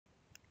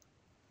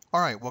All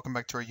right, welcome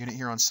back to our unit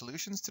here on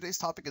solutions. Today's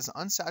topic is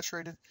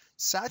unsaturated,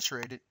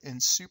 saturated, and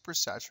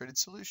supersaturated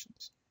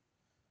solutions.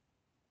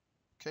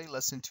 Okay,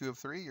 lesson 2 of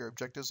 3, your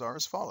objectives are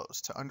as follows: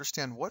 to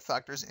understand what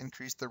factors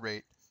increase the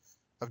rate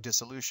of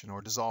dissolution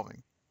or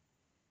dissolving,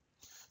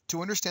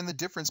 to understand the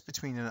difference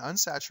between an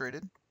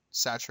unsaturated,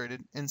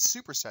 saturated, and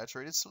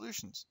supersaturated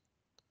solutions.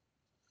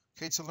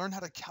 Okay, to learn how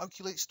to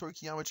calculate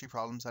stoichiometry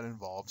problems that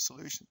involve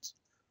solutions.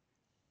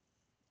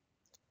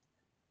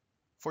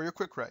 For your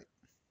quick write.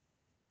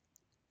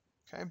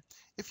 Okay,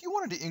 if you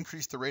wanted to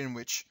increase the rate in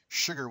which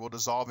sugar will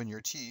dissolve in your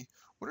tea,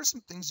 what are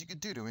some things you could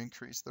do to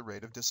increase the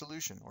rate of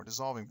dissolution or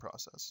dissolving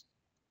process?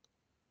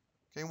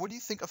 Okay, what do you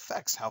think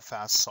affects how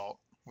fast salt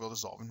will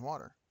dissolve in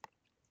water?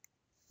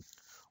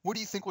 What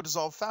do you think will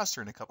dissolve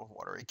faster in a cup of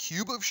water, a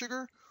cube of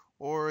sugar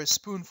or a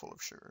spoonful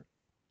of sugar?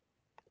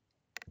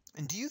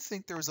 And do you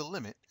think there is a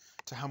limit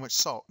to how much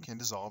salt can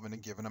dissolve in a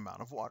given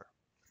amount of water?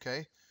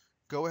 Okay,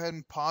 go ahead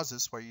and pause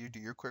this while you do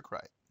your quick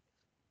write.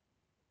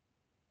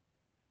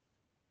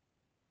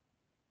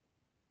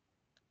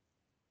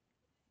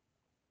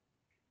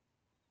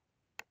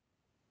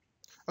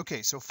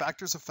 Okay, so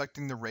factors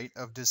affecting the rate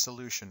of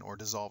dissolution or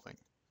dissolving.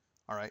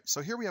 All right,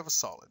 so here we have a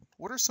solid.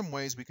 What are some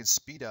ways we could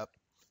speed up,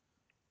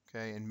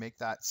 okay, and make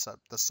the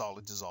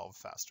solid dissolve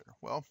faster?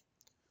 Well,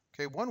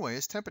 okay, one way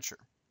is temperature,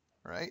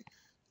 right?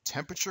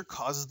 Temperature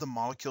causes the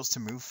molecules to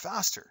move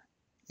faster,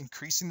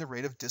 increasing the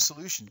rate of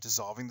dissolution,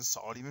 dissolving the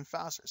solid even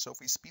faster. So if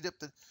we speed up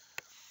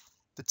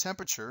the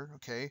temperature,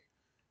 okay,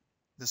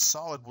 the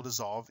solid will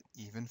dissolve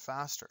even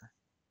faster,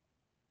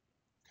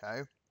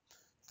 okay?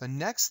 The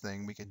next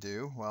thing we could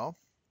do, well,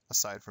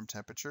 aside from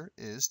temperature,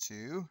 is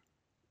to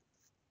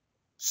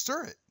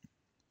stir it.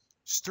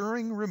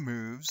 Stirring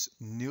removes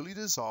newly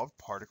dissolved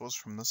particles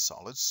from the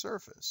solid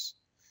surface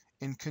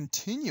and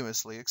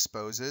continuously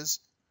exposes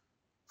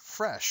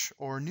fresh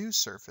or new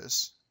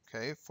surface,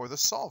 okay, for the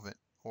solvent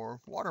or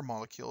water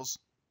molecules.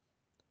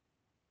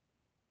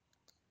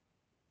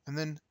 And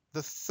then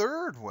the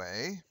third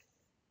way,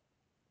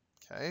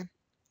 okay,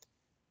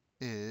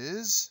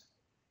 is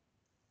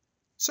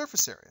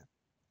surface area.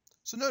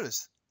 So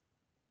notice,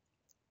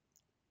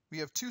 we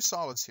have two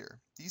solids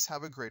here. These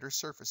have a greater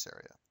surface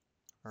area,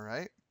 all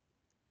right?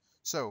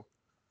 So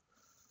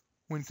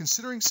when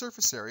considering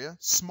surface area,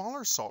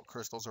 smaller salt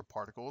crystals or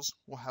particles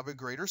will have a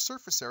greater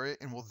surface area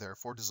and will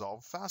therefore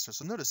dissolve faster.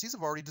 So notice these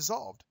have already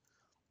dissolved,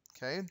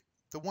 okay?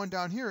 The one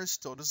down here is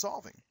still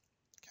dissolving,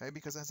 okay,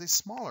 because it has a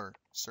smaller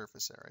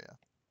surface area,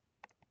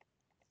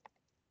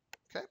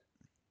 okay?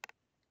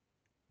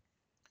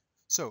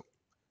 So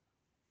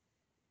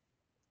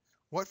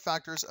what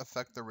factors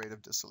affect the rate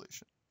of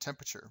dissolution?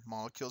 Temperature,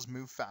 molecules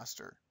move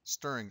faster.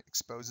 Stirring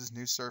exposes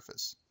new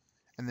surface.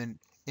 And then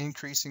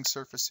increasing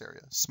surface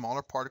area.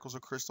 Smaller particles or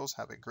crystals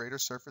have a greater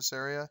surface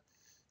area,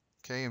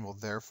 okay, and will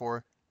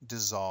therefore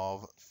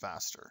dissolve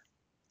faster.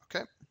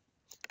 Okay,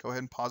 go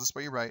ahead and pause this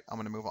while you write. I'm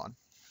going to move on.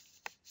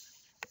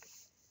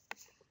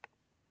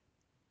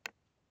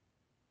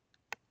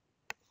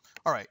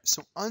 All right,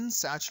 so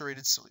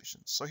unsaturated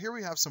solutions. So here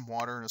we have some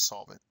water and a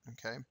solvent,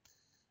 okay?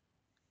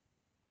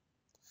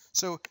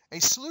 So a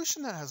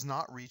solution that has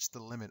not reached the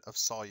limit of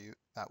solute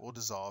that will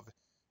dissolve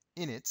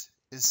in it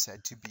is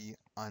said to be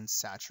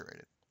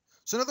unsaturated.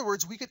 So in other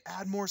words, we could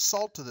add more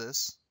salt to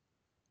this,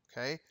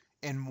 okay,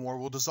 and more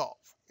will dissolve.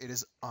 It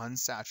is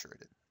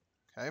unsaturated,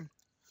 okay?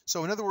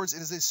 So in other words,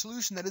 it is a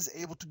solution that is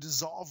able to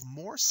dissolve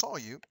more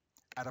solute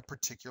at a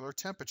particular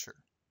temperature,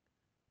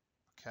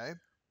 okay?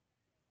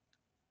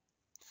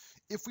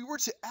 If we were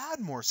to add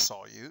more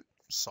salt,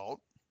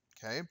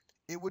 okay,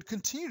 it would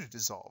continue to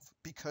dissolve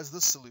because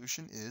the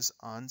solution is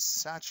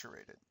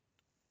unsaturated,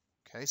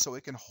 okay? So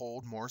it can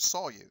hold more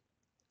solute,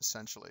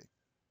 essentially.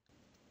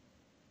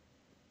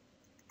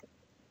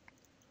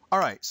 All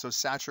right, so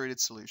saturated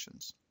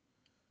solutions.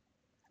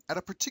 At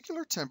a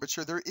particular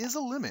temperature, there is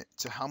a limit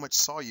to how much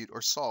solute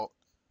or salt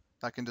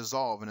that can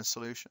dissolve in a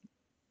solution.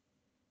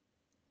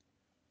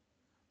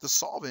 The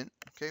solvent,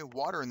 okay,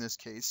 water in this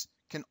case,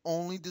 can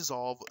only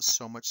dissolve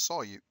so much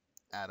solute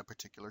at a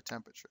particular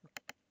temperature.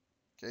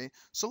 Okay,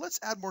 so let's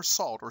add more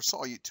salt or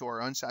solute to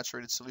our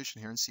unsaturated solution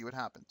here and see what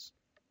happens.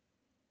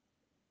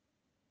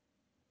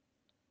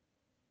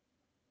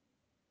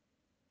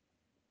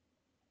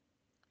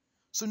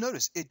 So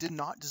notice it did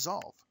not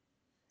dissolve.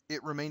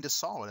 It remained a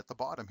solid at the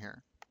bottom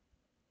here.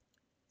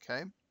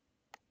 Okay,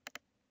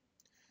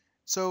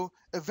 so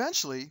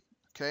eventually,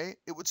 okay,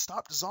 it would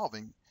stop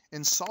dissolving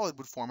and solid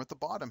would form at the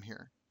bottom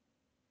here.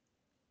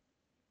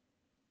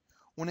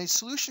 When a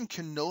solution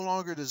can no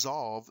longer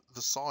dissolve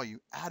the solute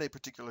at a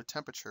particular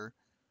temperature,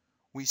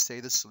 we say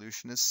the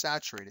solution is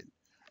saturated.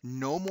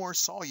 No more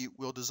solute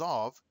will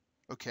dissolve,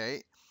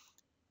 okay,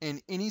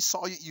 and any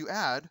solute you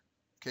add,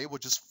 okay, will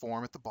just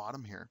form at the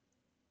bottom here.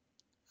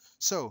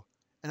 So,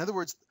 in other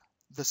words,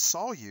 the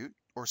solute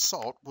or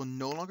salt will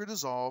no longer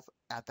dissolve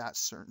at a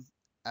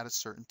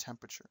certain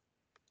temperature,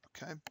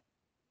 okay?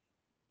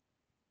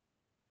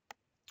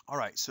 All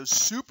right, so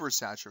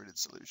supersaturated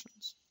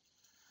solutions.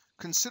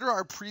 Consider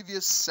our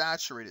previous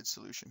saturated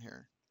solution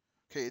here.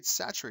 Okay, it's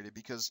saturated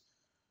because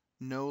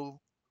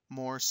no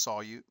more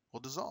solute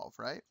will dissolve,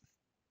 right?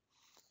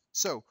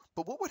 So,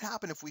 but what would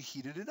happen if we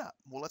heated it up?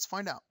 Well, let's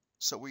find out.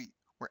 So we're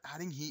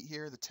adding heat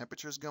here, the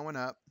temperature is going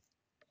up.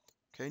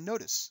 Okay,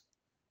 notice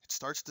it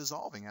starts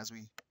dissolving as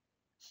we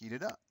heat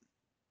it up.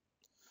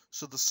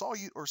 So the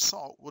solute or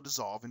salt will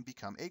dissolve and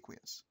become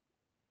aqueous.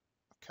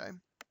 Okay.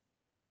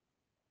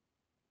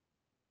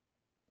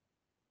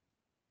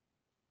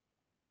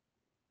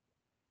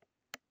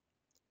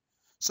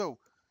 So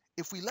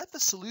if we let the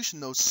solution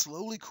though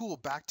slowly cool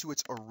back to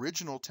its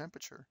original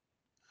temperature,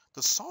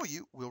 the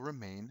solute will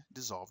remain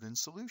dissolved in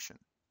solution.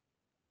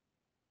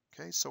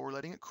 Okay, so we're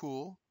letting it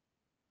cool.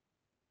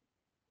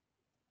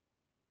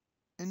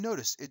 And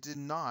notice it did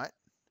not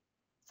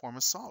form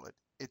a solid.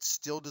 It's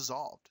still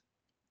dissolved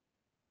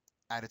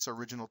at its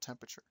original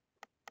temperature.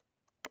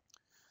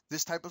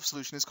 This type of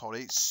solution is called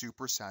a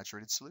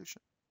supersaturated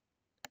solution.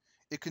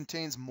 It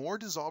contains more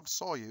dissolved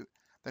solute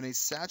than a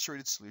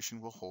saturated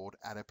solution will hold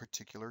at a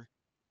particular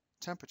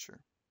temperature.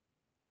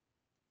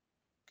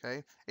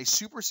 Okay, a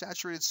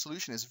supersaturated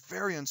solution is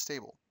very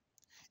unstable.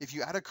 If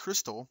you add a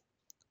crystal,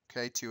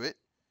 okay, to it,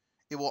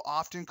 it will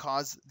often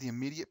cause the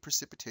immediate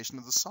precipitation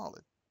of the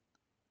solid.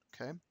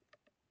 Okay.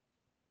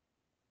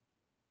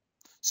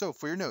 So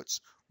for your notes,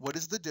 what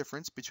is the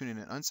difference between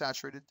an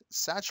unsaturated,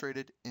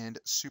 saturated, and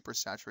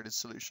supersaturated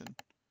solution?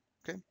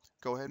 Okay,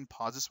 go ahead and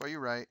pause this while you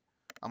write.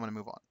 I'm going to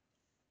move on.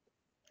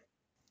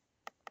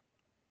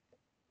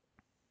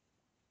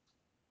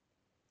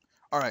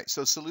 All right,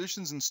 so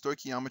solutions and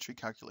stoichiometry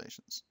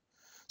calculations.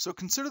 So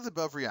consider the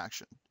above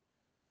reaction.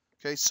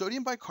 Okay,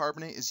 sodium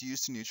bicarbonate is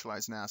used to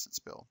neutralize an acid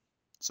spill.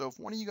 So if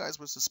one of you guys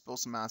was to spill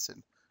some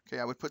acid, okay,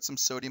 I would put some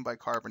sodium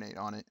bicarbonate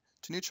on it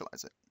to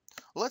neutralize it.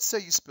 Well, let's say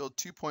you spilled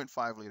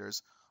 2.5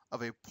 liters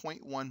of a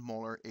 0.1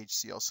 molar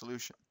HCl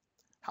solution.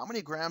 How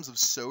many grams of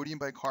sodium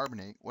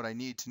bicarbonate would I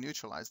need to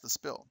neutralize the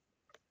spill?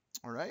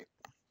 All right,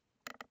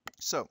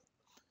 so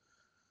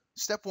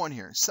step one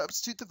here,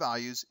 substitute the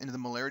values into the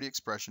molarity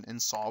expression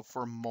and solve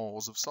for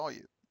moles of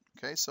solute.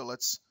 Okay, so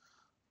let's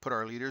put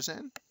our liters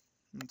in.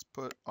 Let's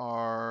put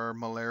our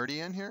molarity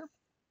in here.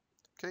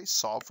 Okay,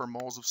 solve for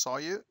moles of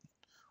solute.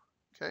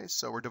 Okay,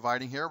 so we're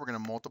dividing here. We're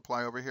going to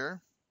multiply over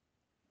here.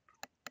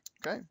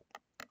 Okay,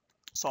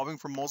 solving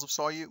for moles of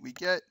solute, we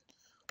get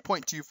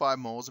 0.25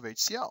 moles of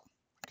HCl.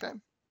 Okay,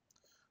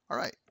 all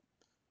right.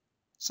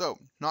 So,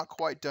 not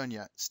quite done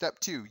yet. Step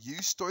 2,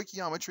 use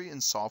stoichiometry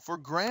and solve for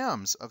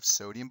grams of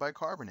sodium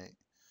bicarbonate.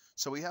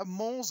 So we have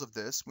moles of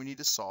this. We need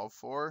to solve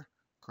for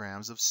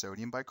grams of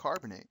sodium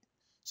bicarbonate.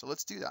 So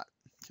let's do that.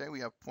 Okay,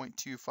 we have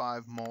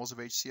 0.25 moles of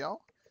HCl.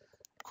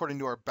 According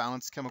to our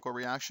balanced chemical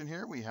reaction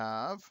here, we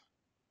have,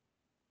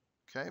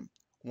 okay,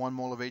 1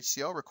 mole of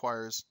HCl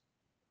requires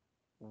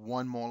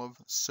 1 mole of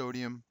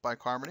sodium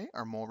bicarbonate,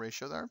 our mole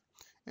ratio there,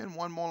 and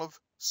 1 mole of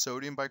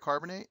sodium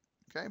bicarbonate,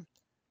 okay,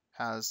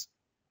 has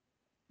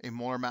a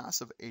molar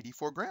mass of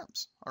 84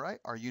 grams. All right,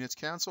 our units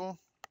cancel.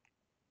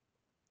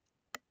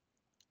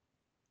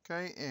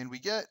 Okay, and we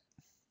get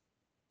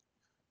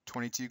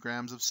 22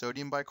 grams of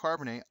sodium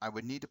bicarbonate I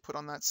would need to put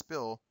on that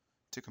spill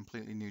to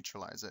completely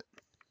neutralize it.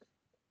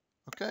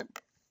 Okay,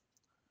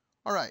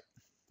 all right.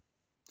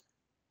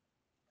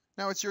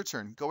 Now it's your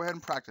turn. Go ahead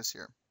and practice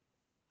here.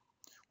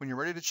 When you're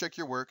ready to check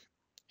your work,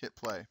 hit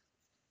play.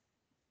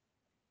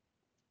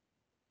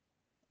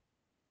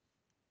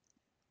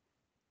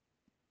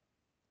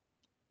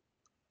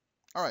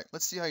 All right,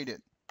 let's see how you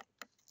did.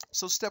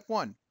 So step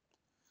 1,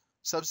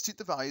 substitute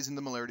the values in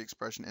the molarity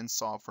expression and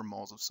solve for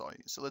moles of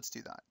solute. So let's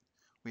do that.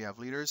 We have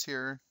liters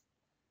here,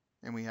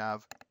 and we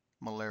have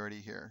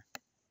molarity here.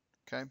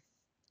 Okay.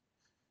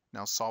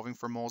 Now solving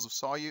for moles of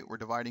solute, we're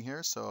dividing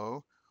here,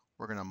 so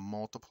we're going to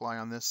multiply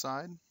on this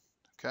side.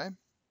 Okay.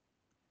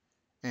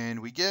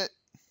 And we get,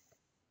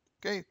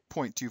 okay,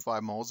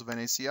 0.25 moles of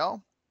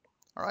NaCl.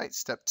 All right,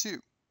 step 2.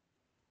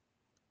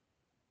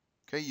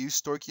 Okay,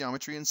 use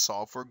stoichiometry and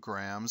solve for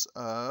grams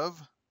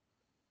of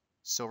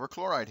silver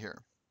chloride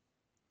here.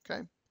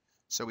 Okay,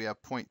 so we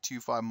have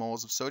 0.25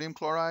 moles of sodium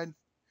chloride.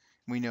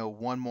 We know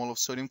 1 mole of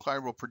sodium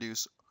chloride will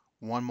produce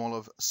 1 mole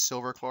of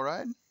silver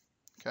chloride.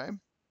 Okay,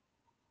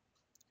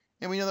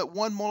 and we know that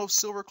 1 mole of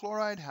silver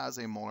chloride has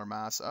a molar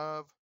mass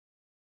of,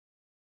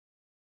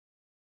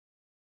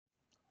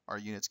 our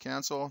units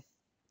cancel.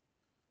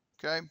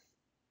 Okay,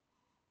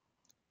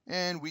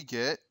 and we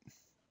get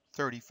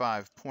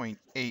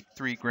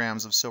 35.83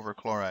 grams of silver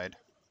chloride.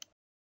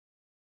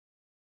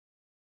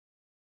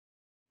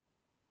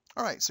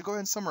 All right, so go ahead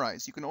and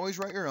summarize. You can always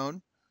write your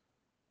own.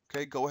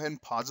 Okay, go ahead and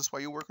pause this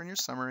while you work on your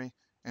summary,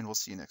 and we'll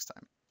see you next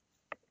time.